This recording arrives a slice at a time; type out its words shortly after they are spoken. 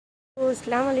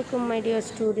Assalamu alaikum, my dear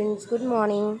students. Good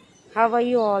morning. How are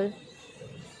you all?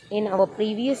 In our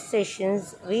previous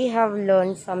sessions, we have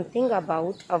learned something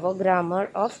about our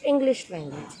grammar of English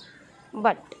language.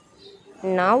 But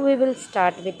now we will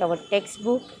start with our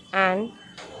textbook, and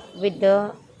with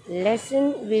the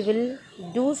lesson we will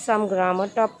do some grammar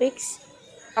topics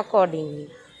accordingly.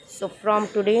 So from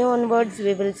today onwards,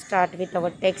 we will start with our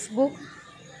textbook,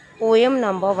 poem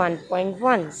number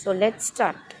 1.1. So let's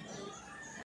start.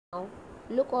 Now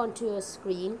look onto your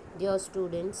screen, dear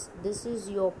students. This is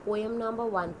your poem number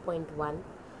 1.1,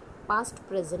 Past,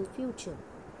 Present, Future.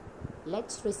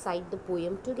 Let's recite the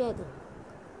poem together.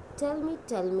 Tell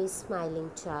me,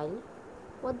 smiling child,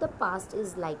 what the past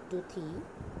is like to thee.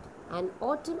 An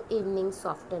autumn evening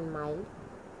soft and mild,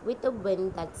 with a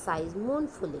wind that sighs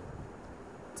mournfully.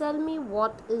 Tell me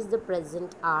what is the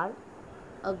present hour,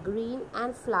 a green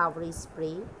and flowery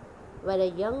spray, where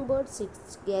a young bird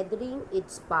sits gathering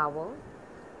its power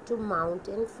to mount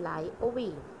and fly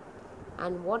away.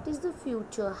 And what is the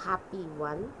future happy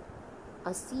one?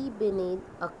 A sea beneath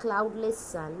a cloudless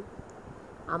sun,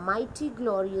 a mighty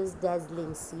glorious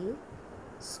dazzling sea,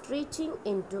 stretching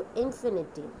into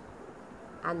infinity.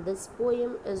 And this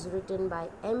poem is written by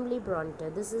Emily Bronte.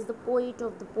 This is the poet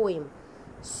of the poem.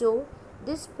 So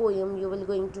this poem you will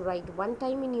going to write one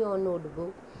time in your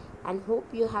notebook, and hope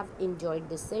you have enjoyed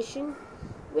this session.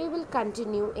 We will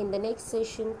continue in the next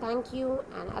session. Thank you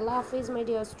and Allah Hafiz, my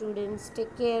dear students.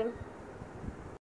 Take care.